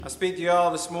speak to you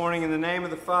all this morning in the name of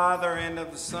the Father, and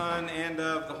of the Son, and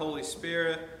of the Holy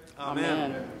Spirit.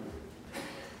 Amen. Amen.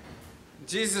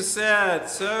 Jesus said,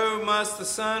 "So must the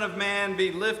Son of Man be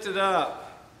lifted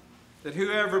up, that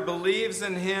whoever believes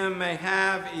in him may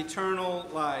have eternal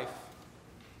life.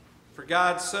 For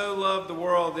God so loved the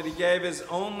world that he gave his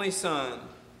only Son,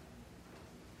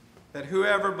 that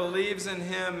whoever believes in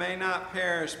him may not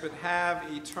perish but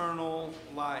have eternal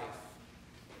life."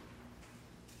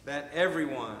 That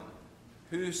everyone,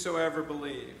 whosoever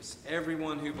believes,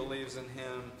 everyone who believes in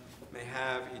him may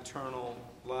have eternal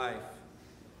life.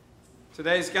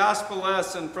 Today's gospel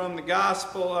lesson from the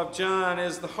Gospel of John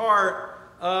is the heart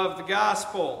of the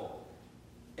gospel.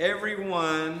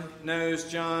 Everyone knows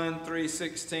John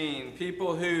 3:16.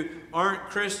 People who aren't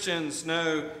Christians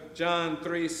know John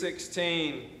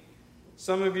 3:16.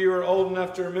 Some of you are old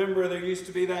enough to remember there used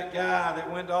to be that guy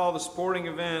that went to all the sporting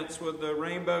events with the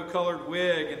rainbow-colored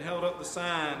wig and held up the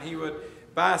sign. He would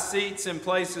buy seats in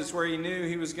places where he knew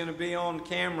he was going to be on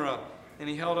camera, and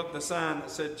he held up the sign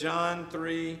that said John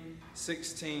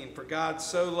 3:16. For God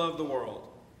so loved the world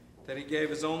that he gave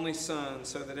his only Son,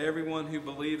 so that everyone who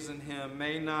believes in him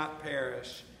may not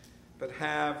perish, but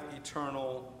have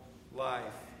eternal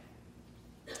life.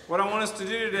 What I want us to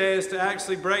do today is to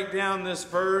actually break down this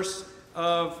verse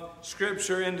of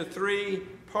Scripture into three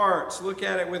parts. Look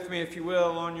at it with me, if you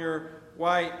will, on your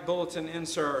white bulletin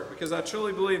insert, because I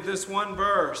truly believe this one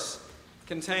verse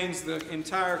contains the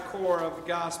entire core of the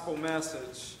gospel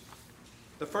message.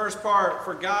 The first part,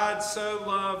 for God so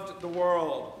loved the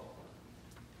world.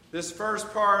 This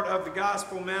first part of the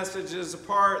gospel message is a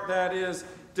part that is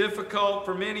difficult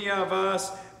for many of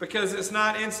us because it's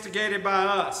not instigated by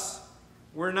us.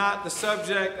 We're not the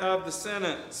subject of the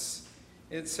sentence.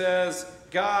 It says,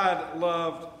 God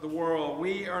loved the world.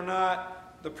 We are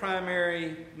not the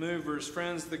primary movers.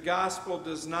 Friends, the gospel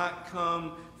does not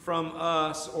come from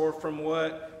us or from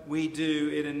what we do.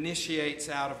 It initiates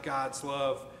out of God's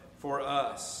love for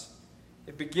us.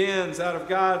 It begins out of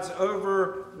God's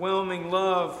overwhelming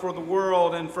love for the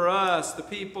world and for us, the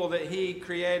people that he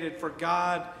created. For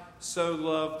God so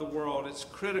loved the world. It's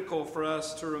critical for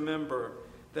us to remember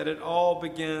that it all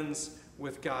begins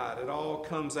with God. It all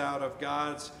comes out of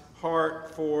God's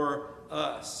heart for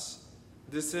us.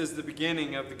 This is the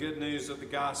beginning of the good news of the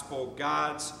gospel.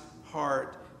 God's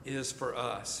heart is for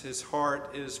us. His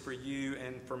heart is for you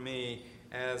and for me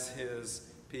as his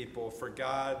people. For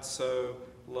God so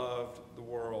loved the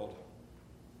world.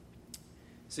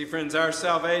 See, friends, our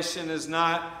salvation is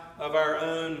not of our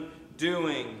own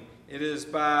doing. It is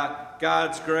by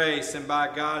God's grace and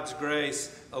by God's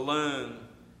grace alone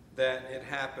that it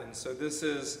happens. So this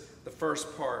is the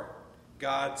first part.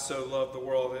 God so loved the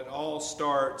world. It all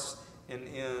starts and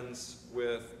ends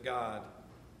with God.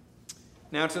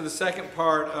 Now to the second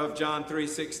part of John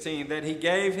 3:16, that he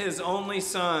gave his only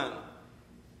Son.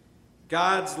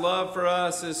 God's love for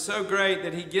us is so great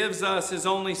that he gives us his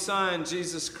only Son,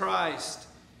 Jesus Christ.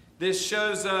 This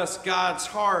shows us God's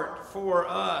heart for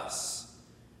us.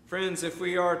 Friends, if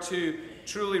we are to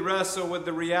truly wrestle with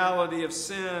the reality of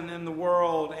sin in the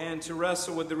world and to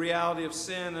wrestle with the reality of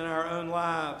sin in our own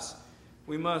lives,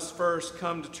 we must first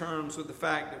come to terms with the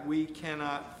fact that we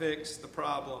cannot fix the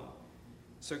problem.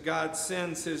 So God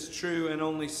sends his true and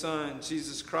only Son,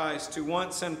 Jesus Christ, to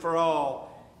once and for all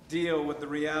deal with the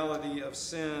reality of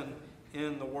sin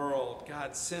in the world.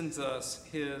 God sends us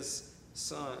his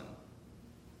Son.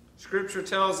 Scripture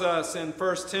tells us in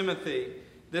 1 Timothy,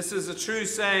 this is a true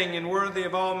saying and worthy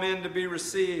of all men to be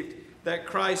received, that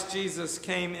Christ Jesus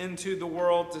came into the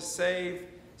world to save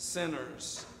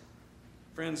sinners.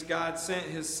 Friends, God sent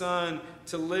his Son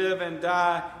to live and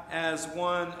die as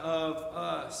one of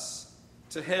us,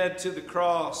 to head to the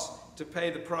cross, to pay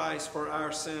the price for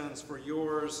our sins, for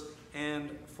yours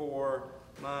and for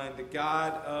mine. The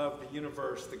God of the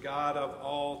universe, the God of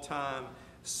all time,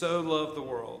 so loved the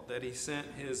world that he sent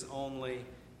his only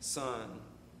Son.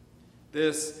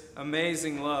 This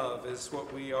amazing love is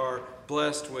what we are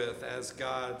blessed with as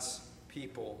God's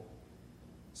people.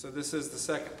 So this is the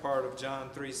second part of John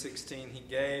 3:16. He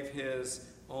gave his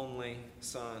only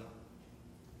Son.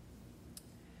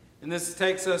 And this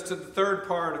takes us to the third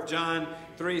part of John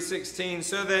 3:16,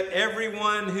 so that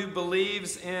everyone who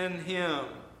believes in him,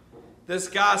 this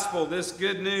gospel, this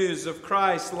good news of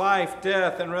Christ's life,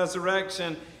 death, and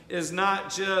resurrection is not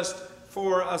just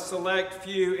for a select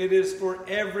few. It is for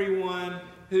everyone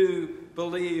who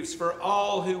believes, for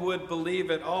all who would believe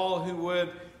it, all who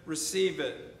would receive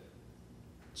it.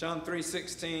 John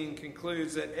 3:16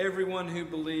 concludes that everyone who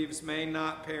believes may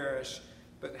not perish,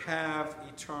 but have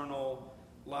eternal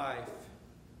life.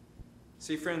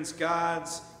 See, friends,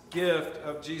 God's gift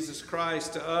of Jesus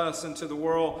Christ to us and to the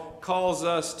world calls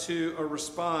us to a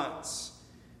response.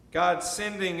 God's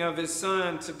sending of his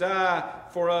Son to die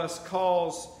for us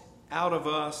calls out of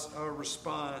us a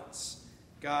response.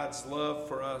 God's love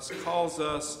for us calls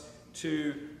us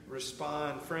to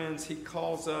respond. Friends, he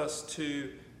calls us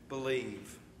to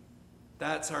believe.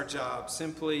 That's our job,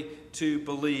 simply to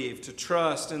believe, to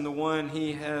trust in the one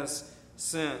he has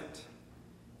sent.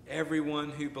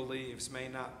 Everyone who believes may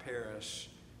not perish,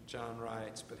 John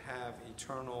writes, but have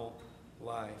eternal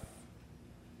life.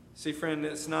 See, friend,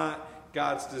 it's not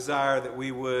God's desire that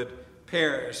we would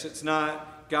perish. It's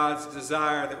not God's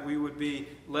desire that we would be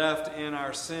left in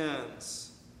our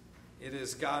sins. It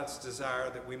is God's desire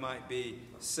that we might be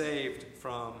saved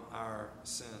from our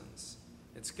sins.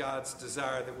 It's God's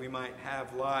desire that we might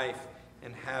have life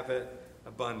and have it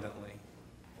abundantly.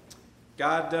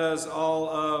 God does all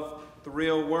of the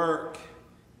real work.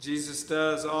 Jesus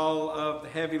does all of the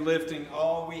heavy lifting.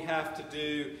 All we have to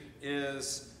do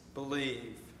is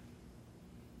believe.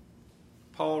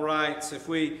 Paul writes, if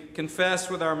we confess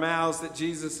with our mouths that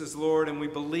Jesus is Lord and we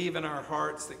believe in our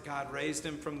hearts that God raised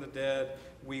him from the dead,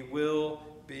 we will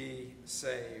be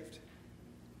saved.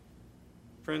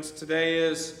 Friends, today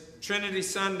is Trinity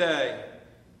Sunday.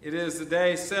 It is the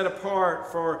day set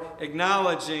apart for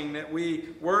acknowledging that we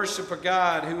worship a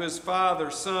God who is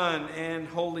Father, Son, and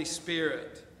Holy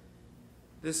Spirit.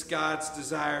 This God's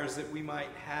desires that we might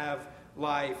have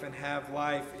life and have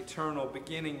life eternal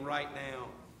beginning right now.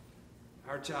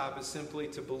 Our job is simply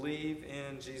to believe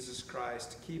in Jesus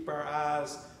Christ, to keep our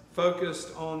eyes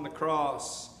focused on the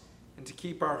cross, and to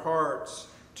keep our hearts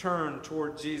turned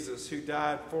toward Jesus who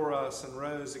died for us and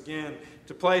rose again,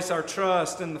 to place our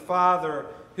trust in the Father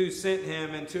who sent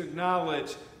him, and to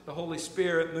acknowledge the Holy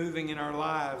Spirit moving in our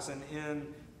lives and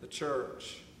in the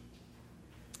church.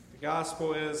 The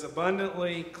gospel is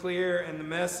abundantly clear and the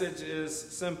message is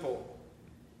simple.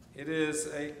 It is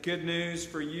a good news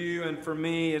for you and for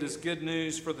me. It is good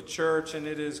news for the church, and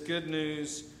it is good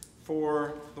news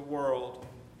for the world.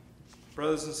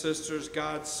 Brothers and sisters,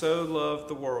 God so loved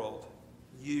the world,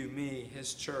 you, me,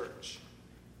 his church.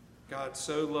 God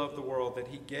so loved the world that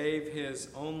he gave his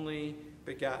only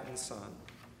begotten Son,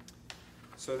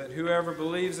 so that whoever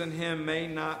believes in him may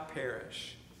not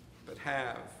perish, but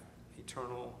have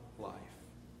eternal life.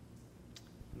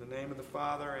 In the name of the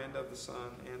Father, and of the Son,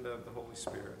 and of the Holy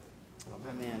Spirit.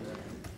 Amen.